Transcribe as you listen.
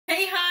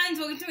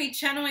welcome to my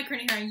channel, my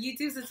current hair on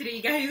YouTube. So today,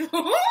 you guys,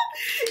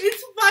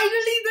 it's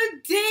finally the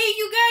day,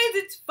 you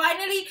guys. It's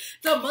finally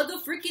the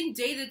motherfucking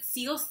day that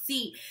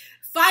CLC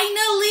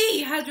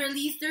finally has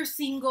released their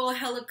single,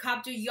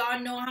 Helicopter. Y'all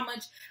know how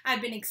much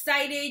I've been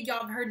excited.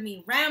 Y'all have heard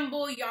me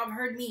ramble. Y'all have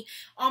heard me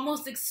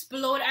almost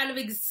explode out of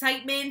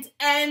excitement.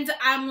 And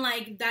I'm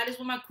like, that is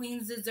what my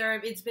queens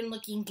deserve. It's been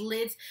looking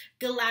glitz,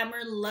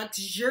 glamour,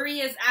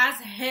 luxurious as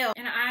hell.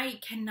 And I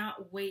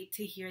cannot wait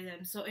to hear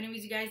them. So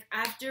anyways, you guys,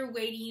 after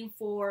waiting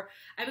for,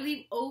 I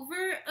believe, over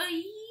a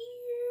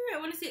year, I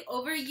want to say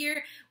over a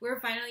year, we're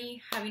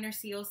finally having our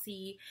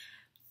CLC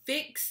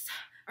fixed,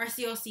 our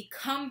CLC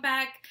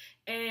comeback,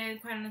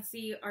 and quite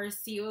honestly, our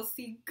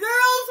CLC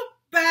girls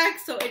back.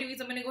 So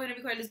anyways, I'm gonna go ahead and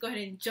be quiet. Let's go ahead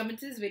and jump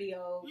into this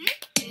video.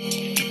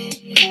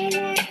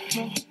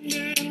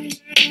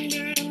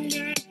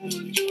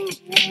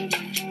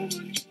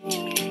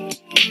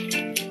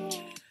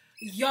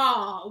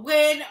 Y'all,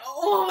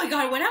 oh my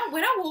god, when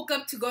I woke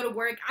up to go to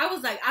work, I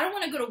was like, I don't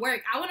want to go to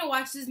work. I want to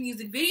watch this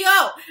music video.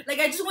 Like,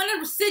 I just want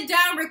to sit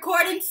down,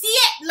 record, and see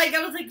it. Like, I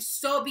was like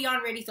so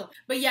beyond ready. So,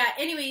 but yeah,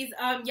 anyways,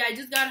 yeah, I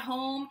just got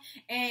home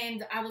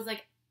and I was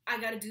like, I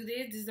gotta do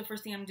this. This is the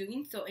first thing I'm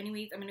doing. So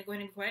anyways, I'm gonna go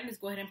ahead and be quiet. Let's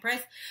go ahead and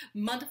press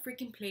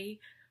motherfucking play.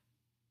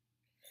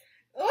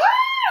 Oh,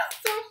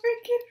 so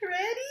freaking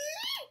ready.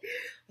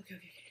 Okay.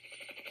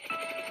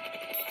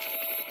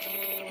 Oh,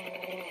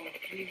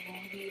 we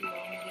won't be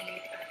lonely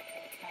at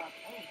the top.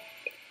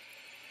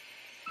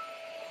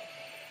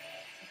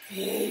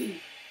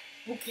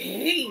 Oh.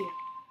 Okay. Oh.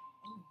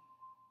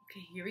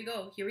 Okay, here we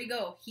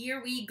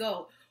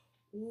go.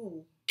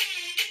 Ooh.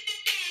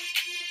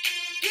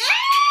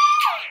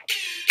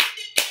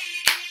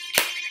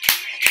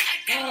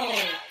 Oh.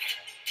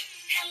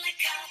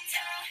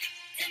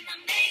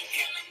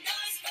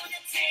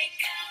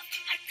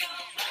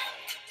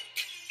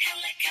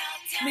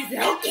 Miss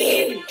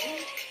Elkie!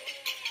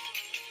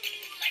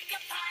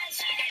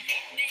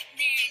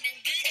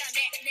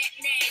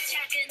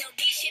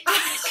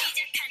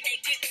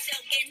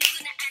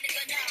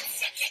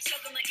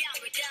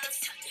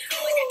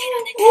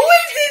 Who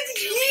is this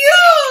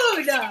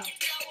Yeeuns?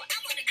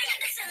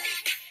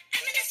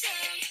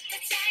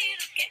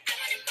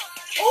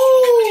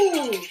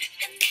 Oh!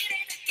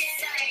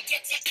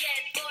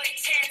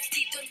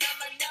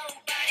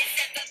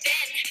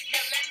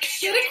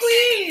 Get a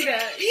queen!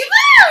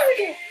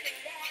 Yeeuns!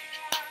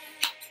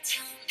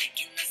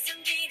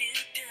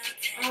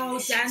 Oh,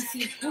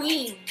 dancing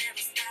queen.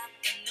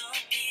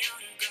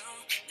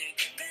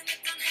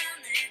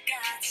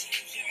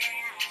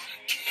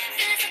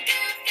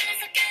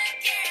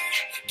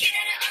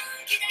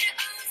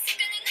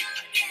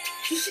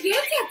 She should get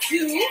a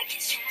tattoo.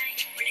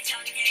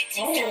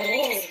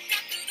 Oh.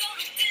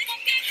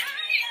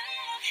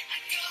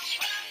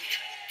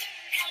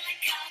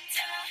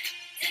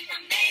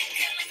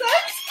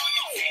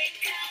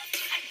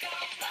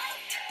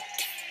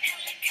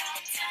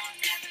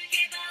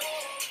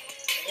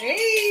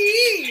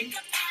 Hey!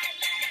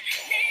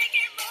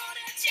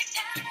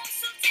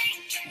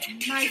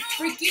 My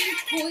freaking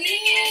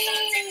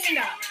queen!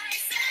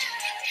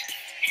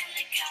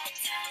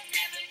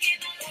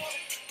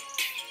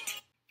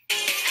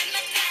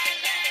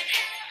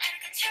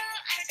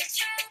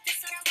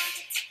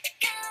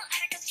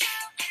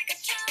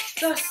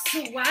 The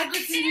swag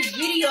that's in this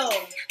video!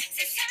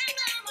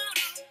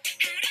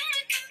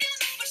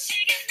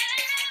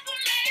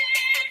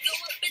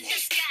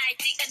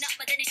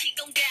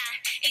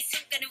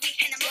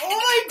 Oh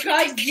my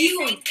god,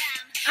 Yeeuns!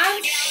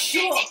 I'm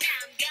shocked!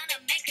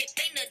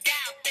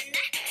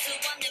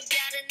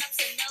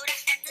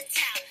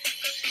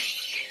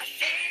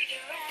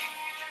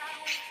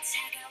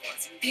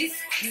 This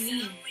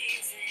queen,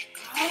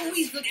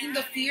 always looking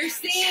the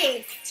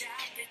fiercest!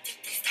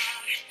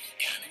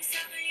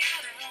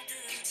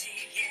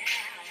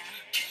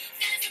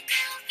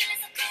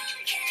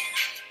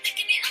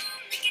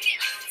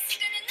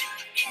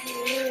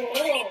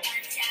 Oh.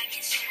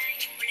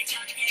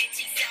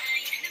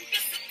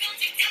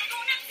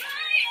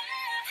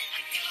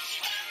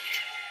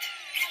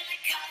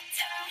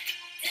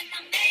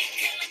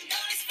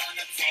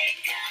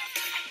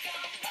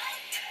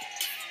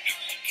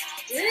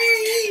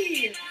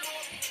 Hey.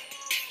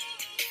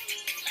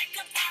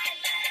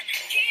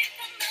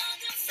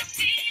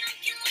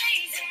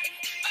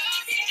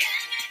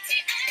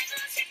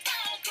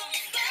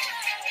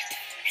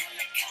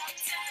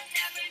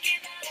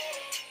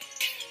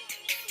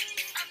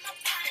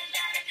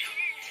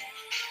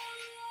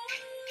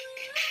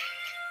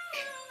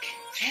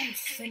 Oh,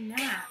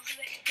 snap.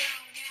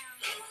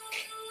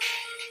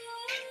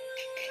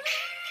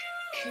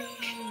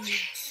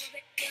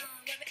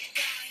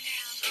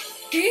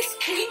 This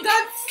queen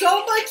got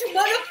so much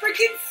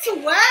motherfucking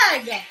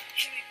swag.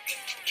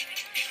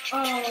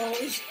 Oh.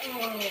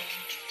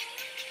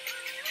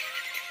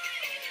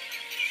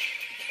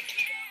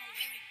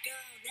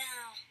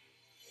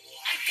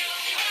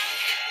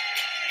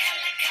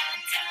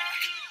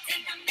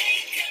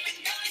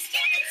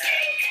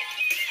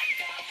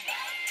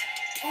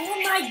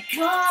 Oh my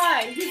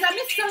god! Was that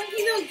Miss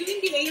Seunghee that was doing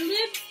the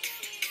A-lip?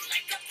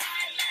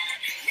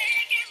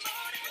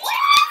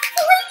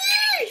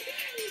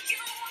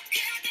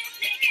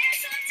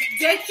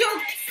 Get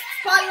your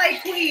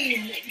spotlight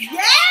queen.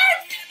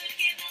 Yes!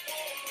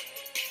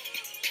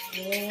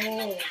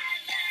 Oh.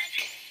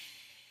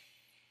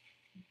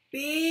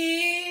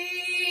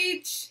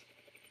 Bitch.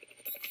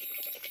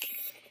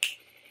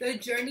 The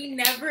journey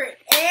never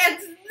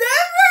ends.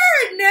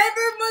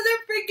 Never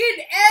motherfucking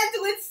ends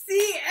with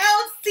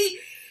CLC.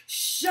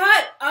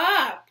 Shut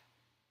up.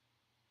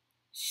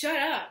 Shut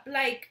up.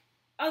 Like,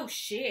 oh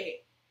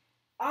shit.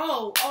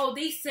 Oh,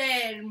 they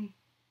said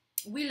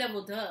we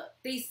leveled up.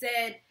 They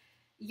said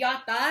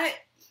y'all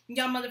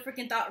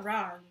motherfucking thought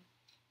wrong.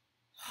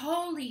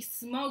 Holy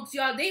smokes,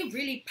 y'all. They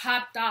really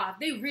popped off.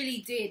 They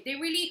really did.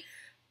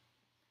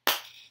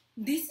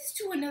 This is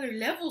to another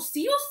level.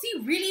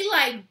 CLC really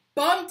like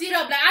bumped it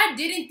up. Like, I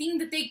didn't think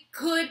that they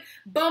could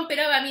bump it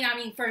up. I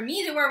mean, for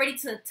me, they were already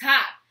to the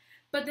top.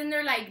 But then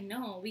they're like,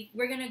 no,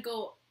 we're gonna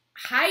go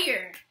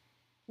higher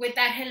with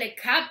that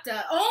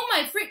helicopter. Oh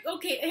my freak.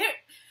 Okay, here.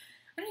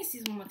 Let me see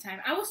this one more time.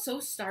 I was so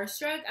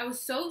starstruck. I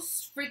was so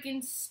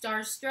freaking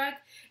starstruck.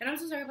 And I'm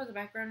so sorry about the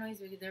background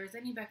noise. If there was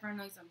any background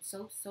noise, I'm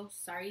so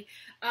sorry.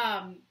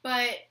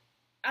 But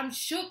I'm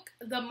shook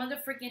the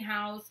motherfucking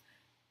house.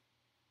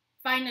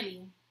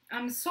 Finally.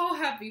 I'm so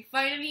happy.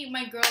 Finally,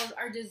 my girls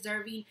are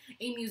deserving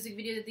a music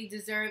video that they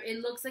deserve. It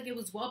looks like it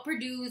was well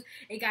produced.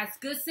 It got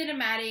good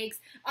cinematics.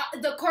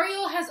 The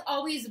choreo has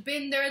always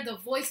been there. The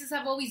voices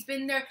have always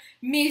been there.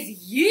 Miss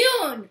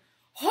Yeun,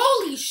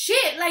 holy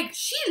shit! Like,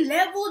 she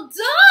leveled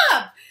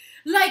up.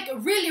 Like,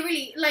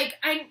 really. Like,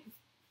 I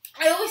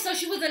always thought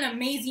she was an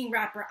amazing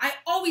rapper.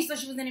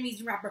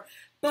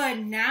 But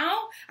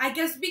now, I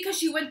guess because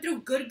she went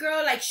through Good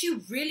Girl, like, she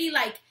really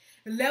like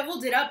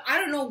leveled it up. I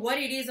don't know what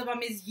it is about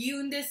Miss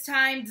Yeun this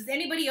time. Does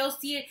anybody else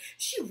see it?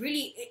 She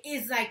really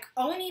is like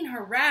owning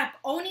her rap,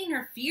 owning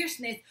her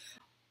fierceness.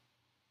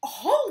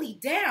 Holy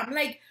damn.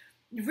 Like,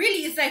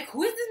 really, it's like,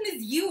 who is this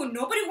Miss Yeun?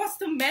 Nobody wants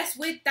to mess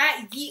with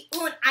that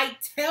Yeun. I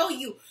tell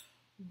you,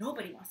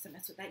 nobody wants to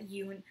mess with that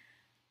Yeun.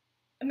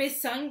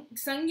 Miss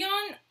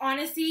Seunghyeon,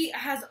 honestly,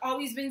 has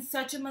always been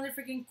such a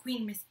motherfucking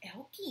queen. Miss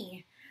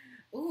Elkie.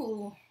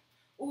 Ooh,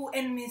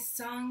 and Miss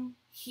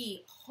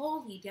Seunghee.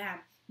 Holy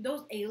damn.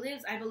 Those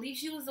A-libs, I believe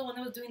she was the one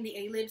that was doing the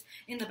A-libs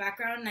in the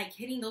background, like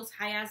hitting those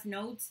high-ass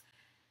notes.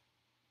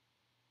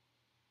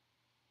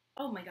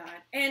 Oh my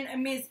god.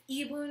 And Miss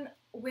Eunbin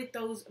with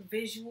those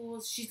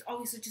visuals, she's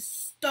always such a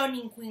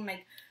stunning queen.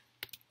 Like,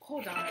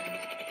 hold on.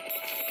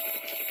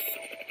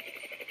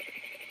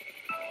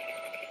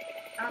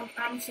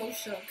 I'm so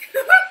shook.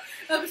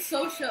 I'm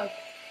so shook.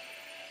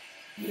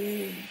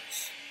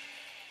 Bitch.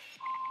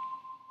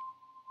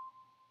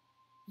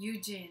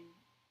 Yujin.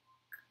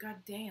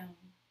 God damn.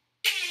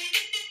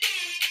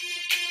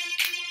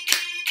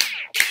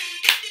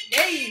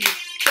 Hey,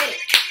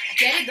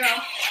 get it,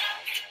 girl.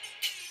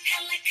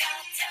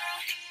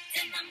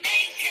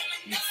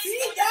 You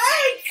see,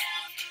 guys?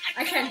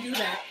 I can't do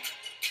that.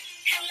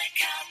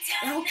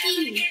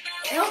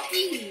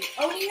 Elkie,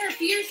 owning her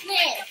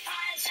fierceness.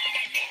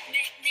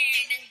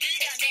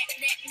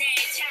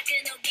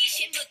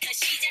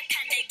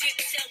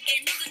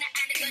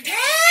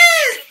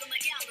 Yes!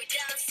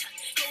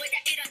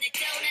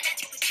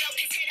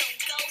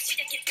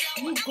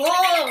 You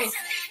goals.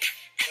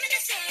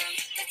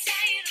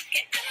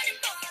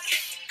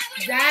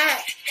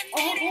 That,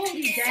 oh,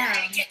 holy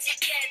damn.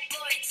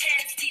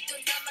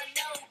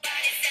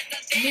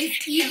 Miss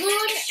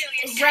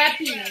Eunbin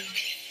rapping.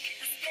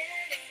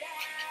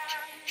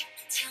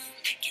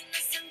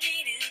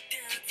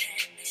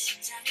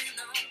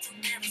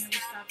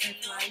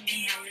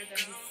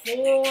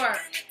 Before.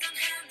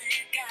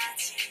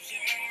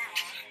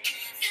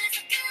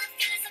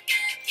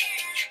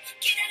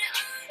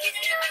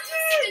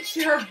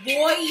 Her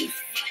voice.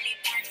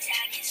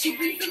 She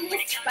brings a little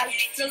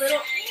spice, the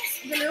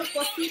little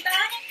cosita.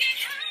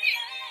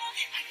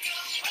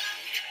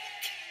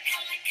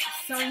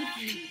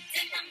 Seunghee.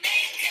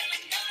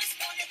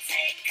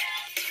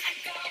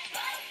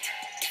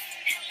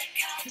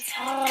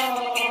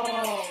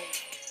 Oh,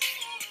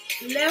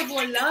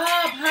 level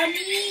up,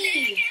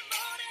 honey.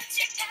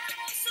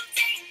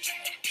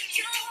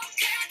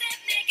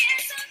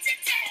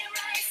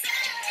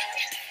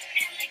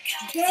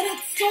 Get it,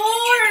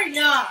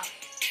 Sorn.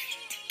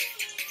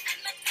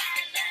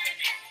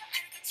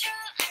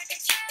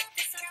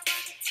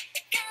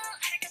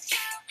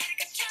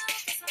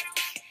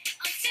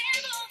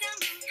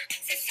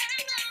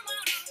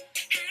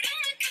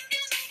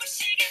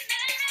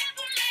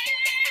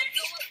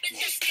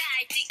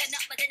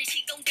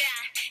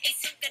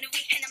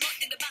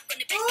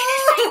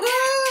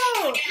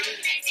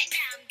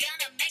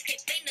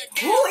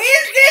 Who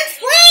is this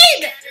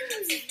queen?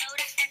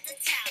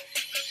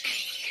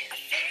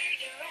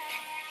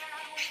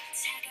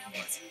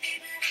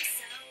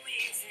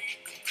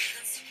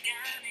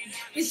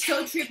 It's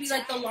so trippy,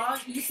 like the long,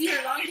 you see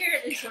her long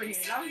hair and short hair.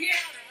 Long hair.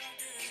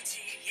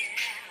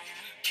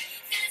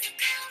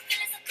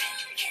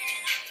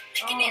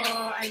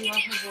 Oh, I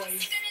love her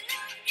voice.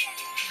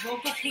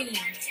 Vocal queen.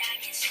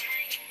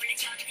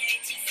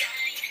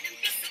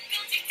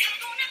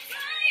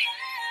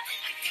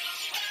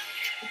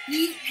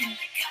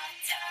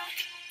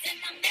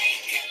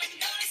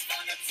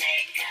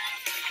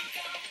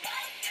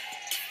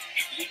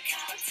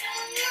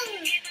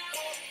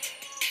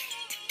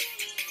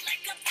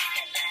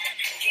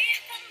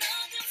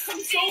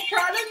 so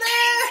proud of them.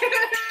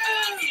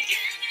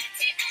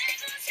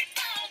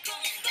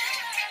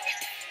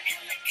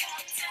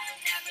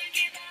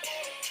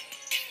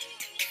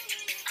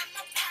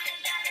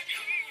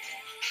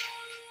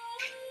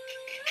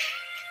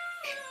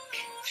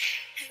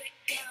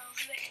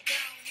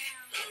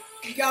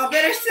 Y'all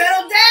better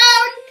settle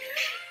down.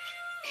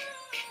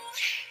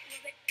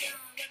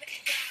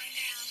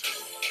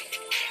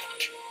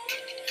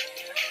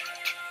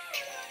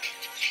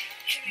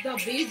 The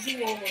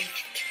visuals.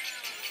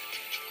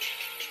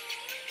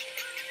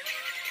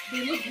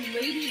 They look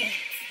radiant.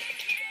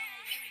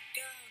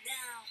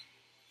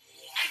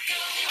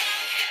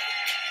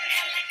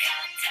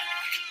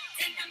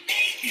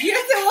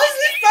 Yes, it was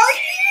this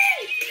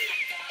Seunghee.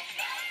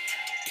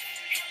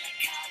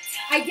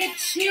 I get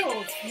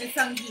chills with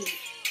Seunghee.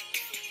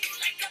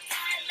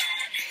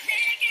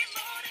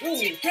 Ooh,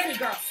 get it,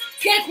 girl.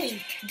 Get it, queen.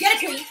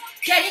 Get it, queen.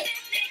 Get it.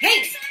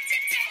 Hey.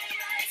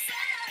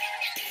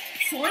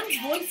 Sorn's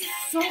voice is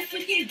so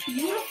freaking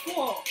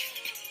beautiful.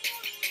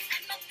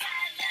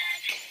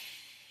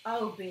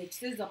 Oh, bitch.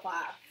 This is a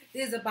bop.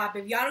 This is a bop.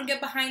 If y'all don't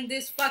get behind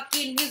this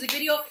fucking music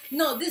video,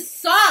 no, this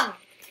song.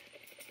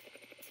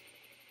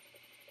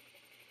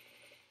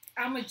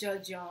 I'm a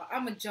judge, y'all.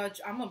 I'm a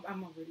judge. I'm a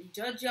really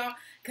judge, y'all.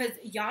 Cause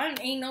y'all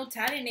ain't no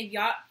talent if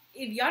y'all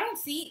don't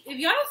see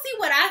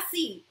what I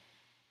see.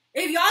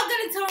 If y'all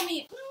gonna tell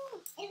me, it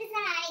was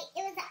alright.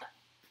 It was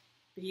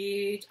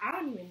bitch, I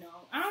don't even know.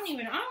 I don't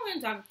want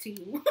to talk to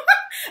you.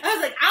 I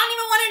was like, I don't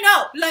even want to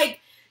know. Like,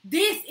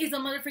 this is a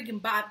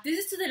motherfucking bop. This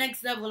is to the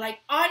next level. Like,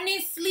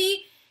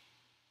 honestly,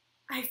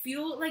 I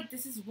feel like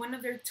this is one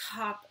of their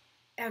top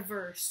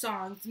ever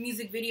songs,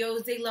 music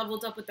videos. They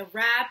leveled up with the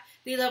rap.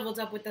 They leveled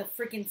up with the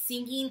freaking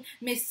singing.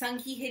 Miss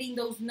Seunghee hitting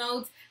those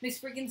notes. Miss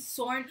freaking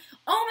Sorn.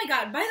 Oh my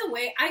god! By the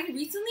way, I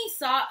recently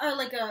saw it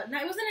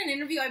wasn't an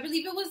interview. I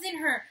believe it was in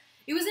her.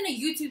 It was in a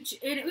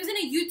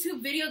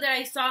YouTube video that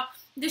I saw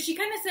that she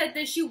kind of said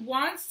that she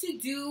wants to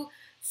do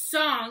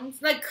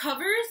songs like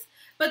covers,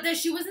 but that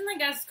she wasn't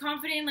like as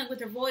confident like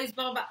with her voice.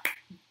 Blah blah blah.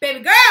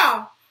 Baby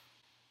girl,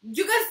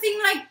 you guys sing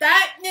like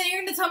that, and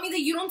you're gonna tell me that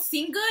you don't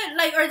sing good?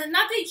 Like, or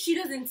not that she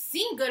doesn't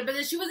sing good, but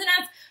that she wasn't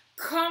as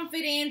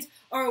confident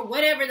or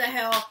whatever the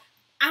hell.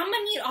 I'm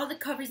gonna need all the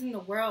covers in the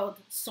world,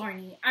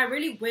 Sorny. I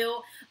really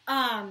will.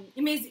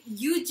 Miss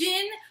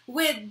Yujin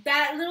with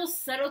that little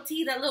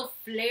subtlety, that little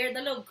flair,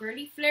 that little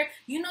girly flair.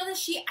 You know that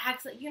she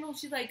acts like,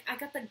 she's like, I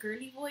got the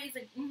girly voice,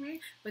 like,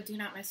 but do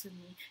not mess with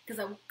me, because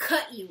I will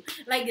cut you.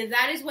 Like,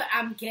 that is what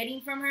I'm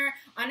getting from her.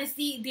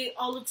 Honestly, they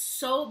all look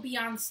so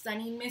beyond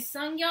stunning. Miss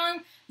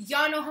Seunghyeon,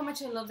 y'all know how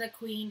much I love that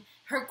queen.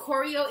 Her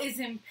choreo is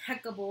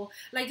impeccable.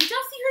 Like, did y'all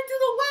see her do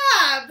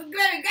the WAP?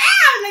 Like,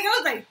 I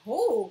was like,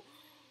 oh.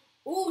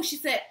 Oh, she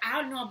said, I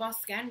don't know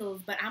about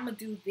scandals, but I'm going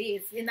to do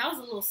this. And that was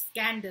a little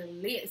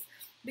scandalous.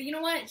 But you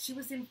know what? She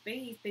was in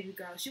phase, baby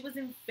girl. She was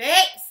in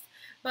phase.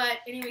 But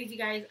anyways, you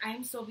guys,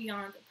 I'm so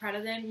beyond proud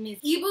of them. Miss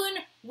Eunbin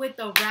with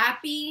the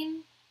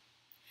rapping.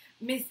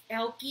 Miss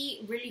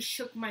Elkie really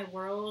shook my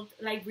world.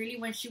 Like, really,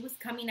 when she was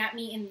coming at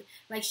me and,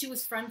 like, she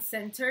was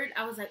front-centered,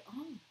 I was like,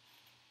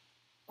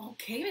 oh.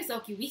 Okay, Miss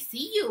Elkie, we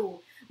see you.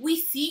 We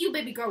see you,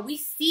 baby girl. We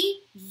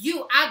see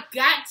you. I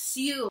got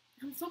you.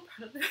 I'm so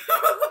proud of them.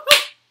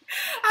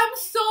 I'm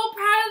so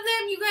proud of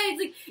them, you guys.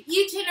 Like,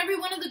 each and every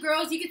one of the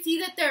girls, you can see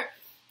that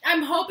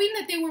I'm hoping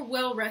that they were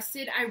well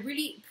rested. I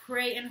really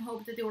pray and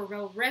hope that they were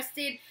well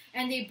rested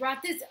and they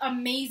brought this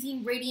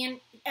amazing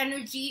radiant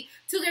energy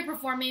to their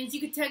performance.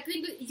 You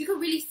could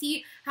really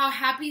see how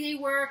happy they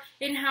were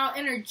and how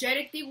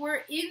energetic they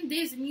were in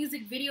this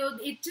music video.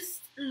 It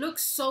just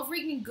looks so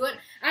freaking good.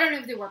 I don't know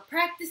if they were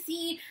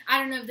practicing. I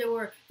don't know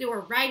if they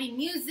were writing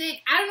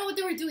music. I don't know what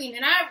they were doing,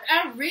 and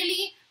I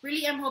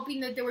really am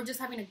hoping that they were just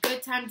having a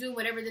good time doing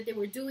whatever that they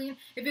were doing.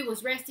 If it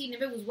was resting,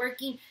 if it was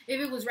working, if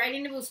it was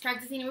writing, if it was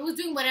practicing, if it was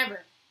doing whatever.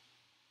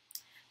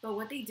 But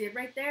what they did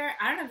right there,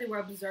 I don't know if they were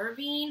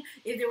observing,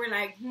 if they were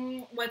like,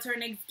 what's our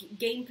next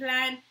game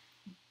plan?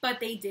 But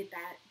they did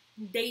that.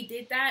 They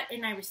did that,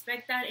 and I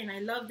respect that, and I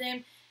love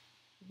them.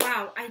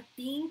 Wow, I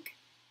think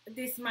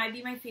this might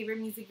be my favorite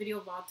music video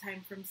of all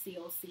time from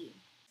CLC.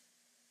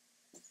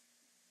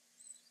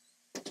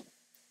 Yeah, I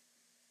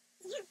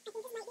think this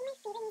might be my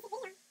favorite music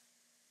video.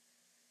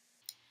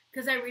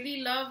 Because I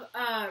really love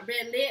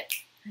Red Lip.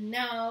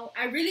 No.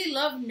 I really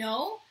love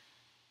No.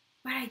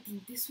 But I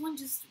think this one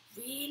just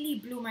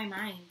really blew my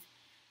mind.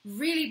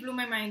 Really blew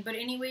my mind. But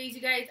anyways,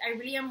 you guys, I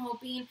really am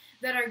hoping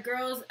that our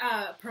girls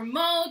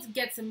promote,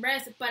 get some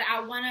rest. But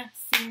I want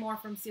to see more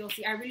from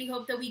CLC. I really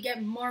hope that we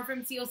get more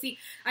from CLC.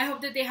 I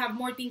hope that they have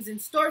more things in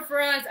store for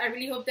us. I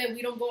really hope that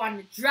we don't go on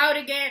a drought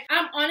again.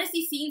 I'm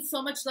honestly seeing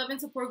so much love and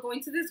support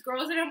going to these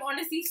girls. And I'm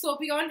honestly so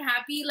beyond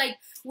happy. Like,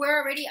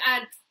 we're already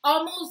at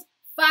almost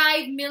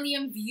 5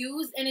 million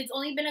views. And it's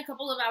only been a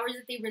couple of hours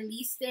that they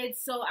released it.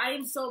 So I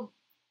am so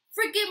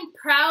freaking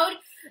proud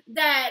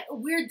that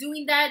we're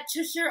doing that.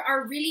 Cheshire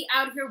are really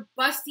out here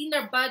busting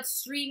their butts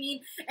streaming,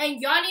 and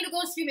y'all need to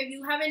go stream. If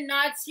you haven't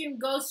not streamed,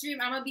 go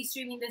stream. I'm gonna be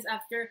streaming this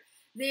after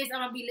this.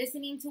 I'm gonna be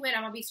listening to it.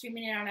 I'm gonna be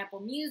streaming it on Apple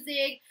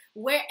Music,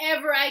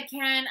 wherever I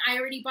can. I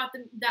already bought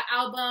the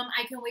album.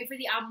 I can't wait for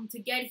the album to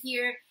get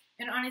here.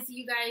 And honestly,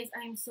 you guys,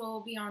 I'm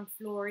so beyond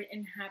floored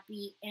and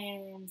happy.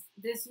 And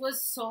this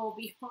was so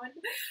beyond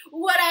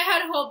what I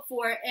had hoped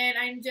for. And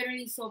I'm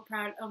generally so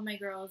proud of my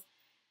girls.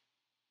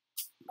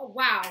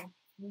 Wow.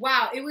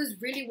 Wow. It was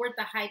really worth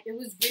the hype. It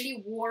was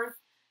really worth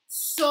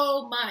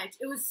so much.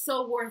 It was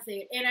so worth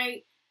it.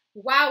 And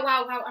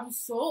wow. I'm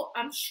shook.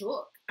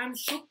 I'm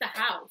shook the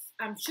house.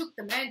 I'm shook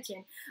the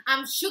mansion.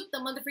 I'm shook the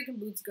motherfucking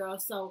boots, girl.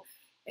 So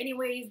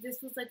anyways, this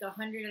was like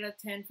 100 out of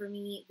 10 for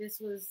me. This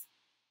was,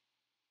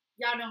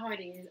 y'all know how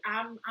it is.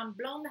 I'm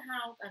blown the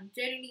house. I'm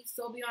genuinely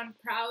so beyond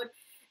proud.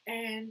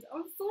 And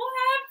I'm so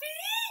happy.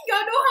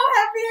 Y'all know how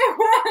happy I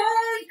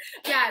was.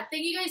 Yeah,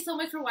 thank you guys so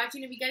much for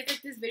watching. If you guys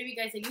like this video, if you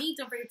guys like me,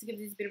 don't forget to give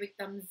this video a big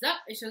thumbs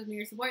up. It shows me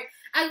your support.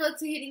 As well as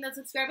hitting that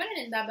subscribe button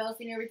and that bell so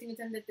you know every single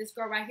time that this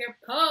girl right here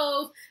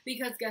posts.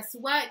 Because guess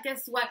what?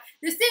 Guess what?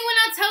 This thing will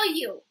not tell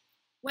you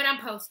when I'm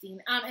posting.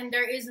 And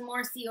there is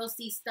more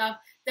COC stuff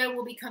that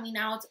will be coming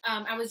out.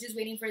 I was just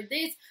waiting for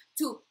this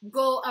to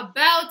go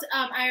about.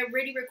 I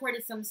already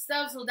recorded some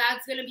stuff, so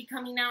that's gonna be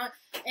coming out.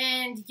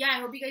 And yeah, I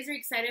hope you guys are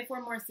excited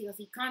for more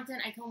COC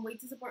content. I can't wait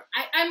to support.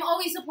 I'm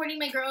always supporting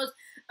my girls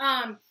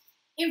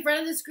in front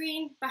of the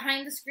screen,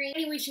 behind the screen,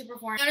 any way, shape, or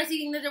form. I honestly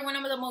think that they're one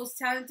of the most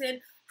talented,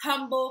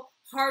 humble,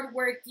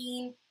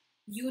 hardworking,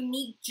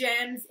 unique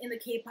gems in the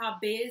K-pop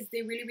biz.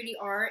 They really, really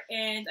are.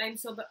 And I'm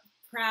so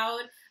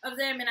proud of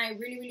them, and I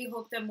really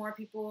hope that more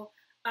people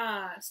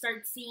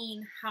start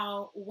seeing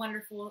how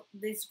wonderful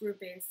this group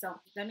is. So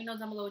let me know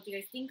down below what you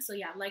guys think. So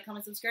yeah, like,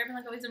 comment, subscribe, and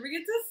like always, don't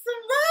forget to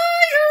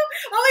smile.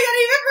 Oh my god,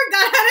 I even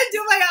forgot how to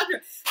do my outro.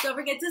 Don't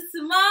forget to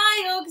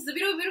smile, because it's a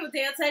beautiful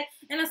day outside,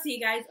 and I'll see you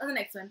guys on the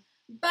next one.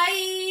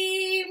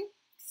 Bye.